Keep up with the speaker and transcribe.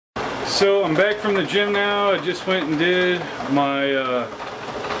So I'm back from the gym now. I just went and did my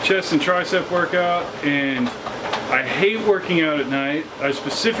chest and tricep workout, and I hate working out at night. I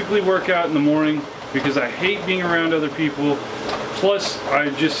specifically work out in the morning because I hate being around other people. Plus, I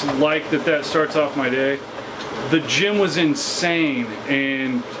just like that starts off my day. The gym was insane,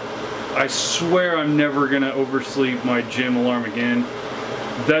 and I swear I'm never gonna oversleep my gym alarm again.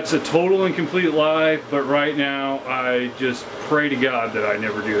 That's a total and complete lie, but right now I just pray to God that I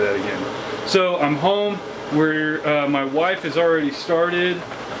never do that again. So I'm home where my wife has already started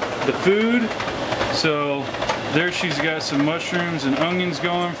the food. So there she's got some mushrooms and onions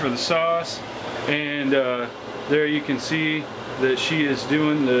going for the sauce, and there you can see that she is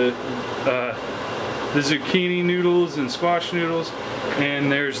doing the zucchini noodles and squash noodles,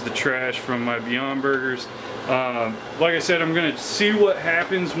 and there's the trash from my Beyond Burgers. Like I said, I'm gonna see what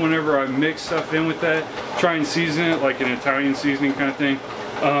happens whenever I mix stuff in with that. Try and season it like an Italian seasoning kind of thing.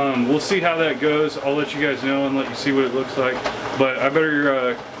 We'll see how that goes. I'll let you guys know and let you see what it looks like. But I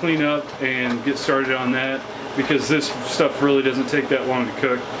better clean up and get started on that, because this stuff really doesn't take that long to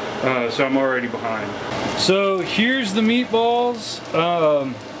cook. So I'm already behind. So here's the meatballs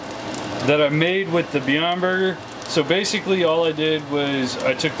that I made with the Beyond Burger. So basically all I did was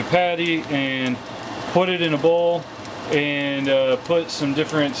I took the patty and put it in a bowl and put some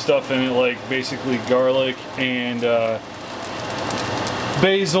different stuff in it, like basically garlic and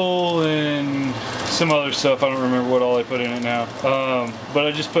basil and some other stuff. I don't remember what all I put in it now, but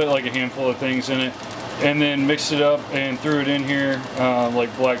I just put like a handful of things in it and then mixed it up and threw it in here,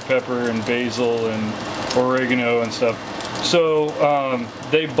 like black pepper and basil and oregano and stuff. So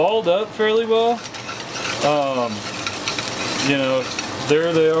they balled up fairly well. You know,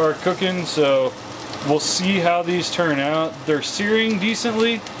 there they are cooking, so we'll see how these turn out. They're searing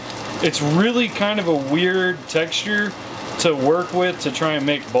decently. It's really kind of a weird texture to work with to try and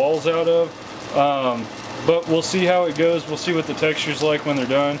make balls out of. But we'll see how it goes. We'll see what the texture's like when they're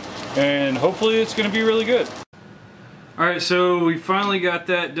done, and hopefully it's gonna be really good. Alright, so we finally got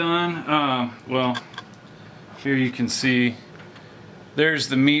that done. Well, here you can see there's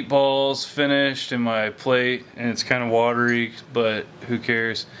the meatballs finished in my plate, and it's kind of watery, but who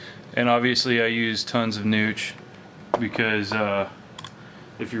cares? And obviously I use tons of nooch, because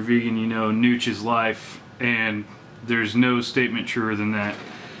if you're vegan, you know nooch is life, and there's no statement truer than that.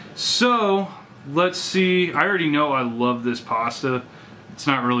 So let's see. I already know I love this pasta. It's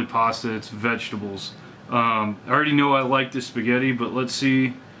not really pasta, it's vegetables. I already know I like this spaghetti, but let's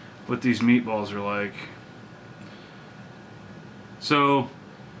see what these meatballs are like. So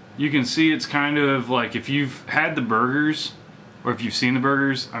you can see it's kind of like, if you've had the burgers or if you've seen the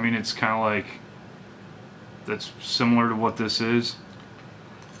burgers, I mean, it's kind of like, that's similar to what this is.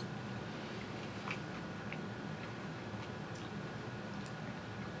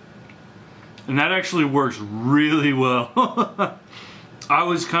 And that actually works really well. I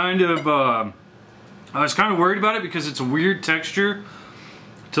was kind of worried about it because it's a weird texture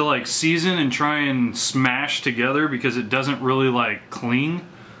to like season and try and smash together, because it doesn't really like cling.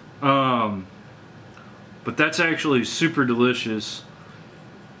 But that's actually super delicious.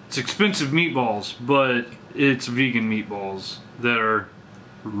 It's expensive meatballs, but it's vegan meatballs that are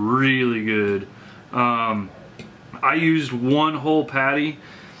really good. I used one whole patty.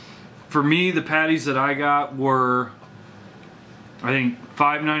 For me, the patties that I got were, I think,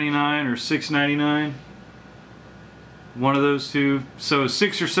 $5.99 or $6.99. One of those two. So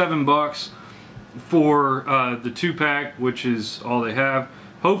 $6 or $7 for the 2-pack, which is all they have.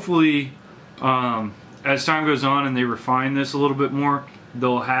 Hopefully, as time goes on and they refine this a little bit more,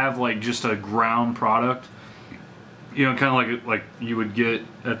 they'll have like just a ground product. You know, kind of like you would get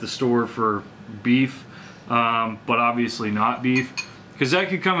at the store for beef, but obviously not beef, because that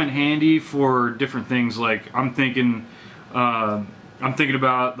could come in handy for different things. Like I'm thinking about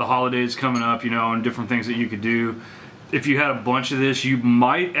the holidays coming up, you know, and different things that you could do. If you had a bunch of this, you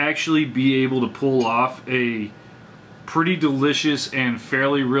might actually be able to pull off a pretty delicious and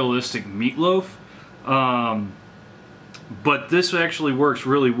fairly realistic meatloaf. But this actually works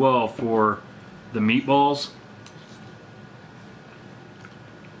really well for the meatballs.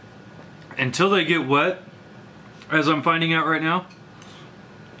 Until they get wet, as I'm finding out right now,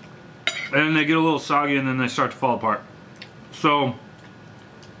 and then they get a little soggy, and then they start to fall apart. So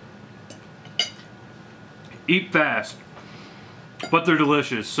eat fast, but they're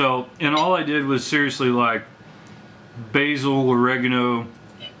delicious. So, and all I did was seriously like basil, oregano,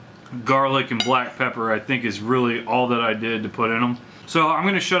 garlic, and black pepper, I think is really all that I did to put in them. So I'm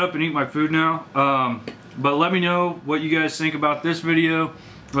gonna shut up and eat my food now. But let me know what you guys think about this video.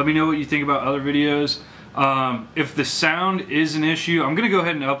 Let me know what you think about other videos. If the sound is an issue, I'm going to go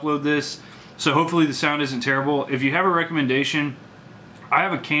ahead and upload this, so hopefully the sound isn't terrible. If you have a recommendation, I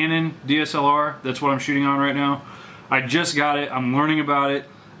have a Canon DSLR. That's what I'm shooting on right now. I just got it. I'm learning about it.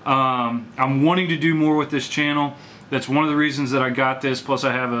 I'm wanting to do more with this channel. That's one of the reasons that I got this. Plus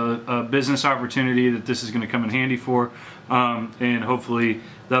I have a business opportunity that this is going to come in handy for. And hopefully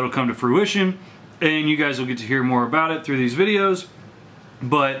that'll come to fruition. And you guys will get to hear more about it through these videos.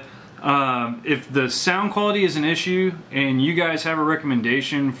 But if the sound quality is an issue and you guys have a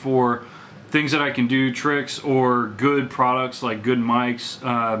recommendation for things that I can do, tricks or good products like good mics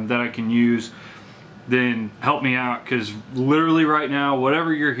that I can use, then help me out, because literally right now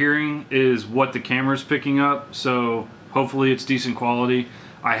whatever you're hearing is what the camera's picking up, so hopefully it's decent quality.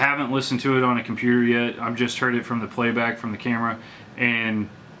 I haven't listened to it on a computer yet. I've just heard it from the playback from the camera, and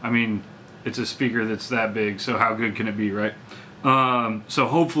I mean, it's a speaker that's that big, so how good can it be, right? So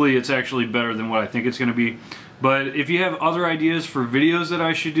hopefully it's actually better than what I think it's going to be. But if you have other ideas for videos that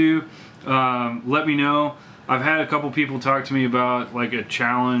I should do, let me know. I've had a couple people talk to me about like a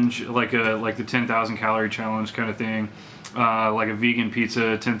challenge, like the 10,000 calorie challenge kind of thing, like a vegan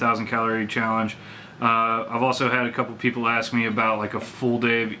pizza 10,000 calorie challenge. I've also had a couple people ask me about like a full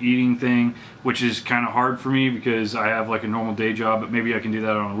day of eating thing, which is kind of hard for me because I have like a normal day job, but maybe I can do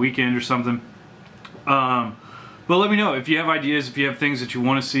that on a weekend or something. But let me know if you have ideas, if you have things that you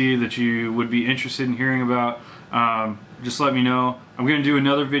want to see, that you would be interested in hearing about. Just let me know. I'm going to do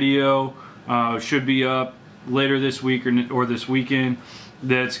another video, should be up later this week or this weekend,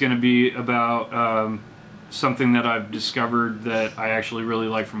 that's going to be about something that I've discovered that I actually really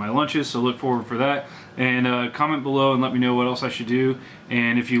like for my lunches, so look forward for that. And comment below and let me know what else I should do.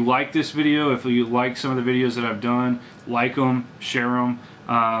 And if you like this video, if you like some of the videos that I've done, like them, share them.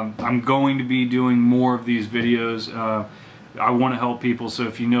 I'm going to be doing more of these videos. I want to help people, so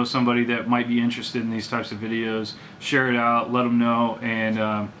if you know somebody that might be interested in these types of videos, share it out, let them know,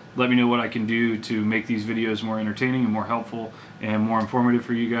 and let me know what I can do to make these videos more entertaining and more helpful and more informative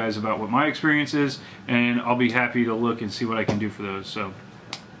for you guys about what my experience is, and I'll be happy to look and see what I can do for those. So,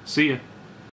 see ya.